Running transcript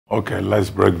Okay, let's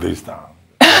break this down.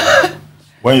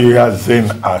 When you hear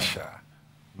Zain Asher,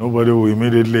 nobody will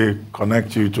immediately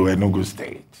connect you to Enugu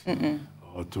State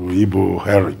or to Igbo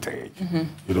heritage,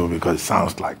 you know, because it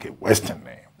sounds like a Western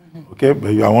name. Okay, but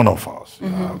you are one of us, you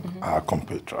are our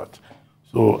compatriot.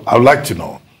 So I would like to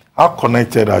know, how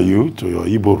connected are you to your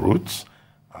Igbo roots?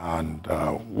 And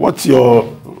what's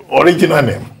your original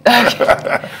name?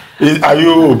 Are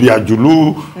you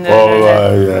Obiajulu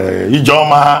or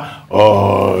Ijoma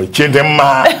or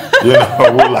Chidema? You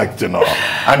know, we'd like to know.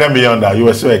 And then beyond that, you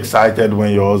were so excited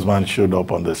when your husband showed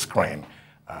up on the screen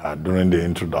during the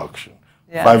introduction.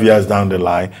 Yeah. 5 years down the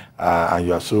line, and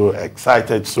you are so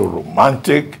excited, so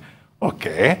romantic.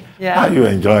 Okay. Yeah. How are you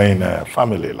enjoying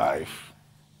family life?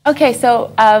 Okay,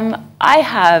 so I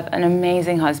have an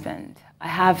amazing husband. I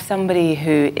have somebody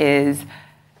who is,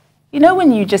 you know,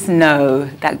 when you just know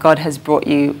that God has brought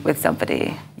you with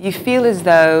somebody, you feel as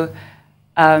though,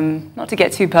 not to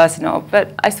get too personal,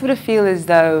 but I sort of feel as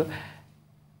though,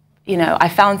 you know, I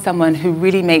found someone who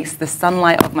really makes the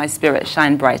sunlight of my spirit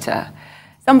shine brighter.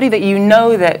 Somebody that you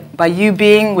know that by you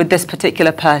being with this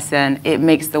particular person, it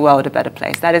makes the world a better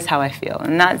place. That is how I feel.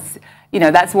 And that's, you know,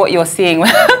 that's what you're seeing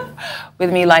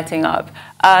with me lighting up.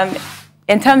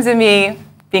 In terms of me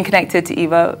being connected to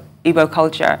Igbo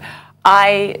culture,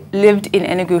 I lived in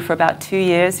Enugu for about 2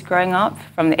 years growing up,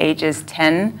 from the ages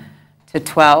 10 to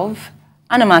 12.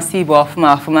 Put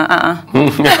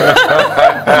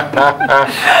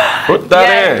that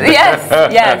in.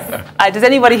 Yes. Does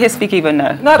anybody here speak Igbo?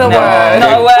 No. Not a word.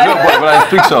 Not a word. No, but I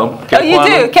speak some. Oh, you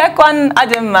do? Kekwan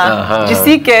Adema.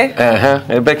 Jisike.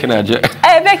 Bekinaje.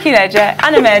 Bekinaje.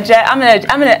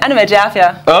 Animeje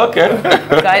Afia. Okay.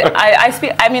 I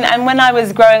speak. I mean, and when I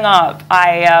was growing up,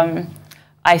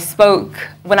 I spoke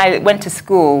when I went to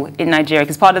school in Nigeria,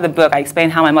 because part of the book I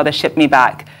explained how my mother shipped me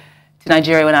back to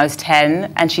Nigeria when I was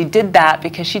 10, and she did that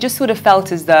because she just sort of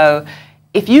felt as though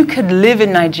if you could live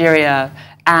in Nigeria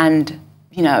and,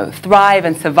 you know, thrive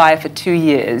and survive for 2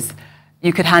 years,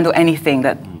 you could handle anything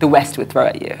that the West would throw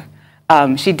at you.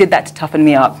 She did that to toughen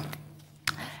me up.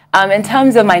 In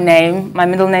terms of my name, my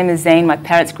middle name is Zain. My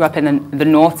parents grew up in the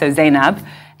north, so Zainab.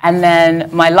 And then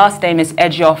my last name is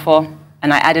Ejiofor,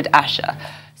 and I added Asher.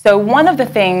 So one of the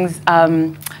things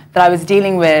that I was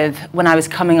dealing with when I was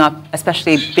coming up,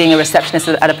 especially being a receptionist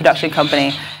at a production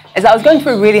company, is I was going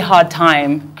through a really hard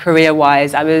time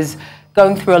career-wise. I was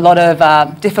going through a lot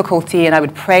of difficulty, and I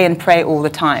would pray and pray all the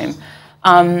time.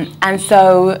 And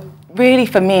so really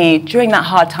for me, during that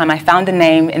hard time, I found a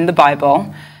name in the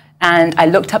Bible, and I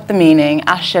looked up the meaning.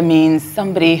 Asher means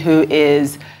somebody who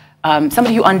is,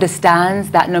 somebody who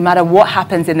understands that no matter what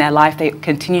happens in their life, they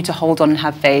continue to hold on and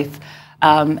have faith.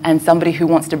 And somebody who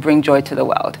wants to bring joy to the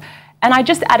world. And I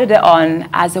just added it on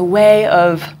as a way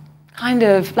of kind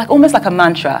of, like almost like a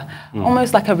mantra,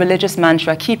 almost like a religious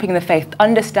mantra, keeping the faith,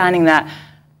 understanding that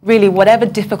really whatever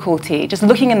difficulty, just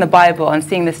looking in the Bible and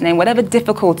seeing this name, whatever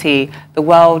difficulty the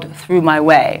world threw my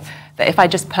way, that if I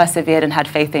just persevered and had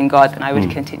faith in God, then I would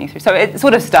continue through. So it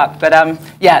sort of stuck, but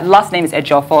yeah, last name is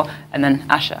Ejiofor and then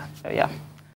Asher, so yeah.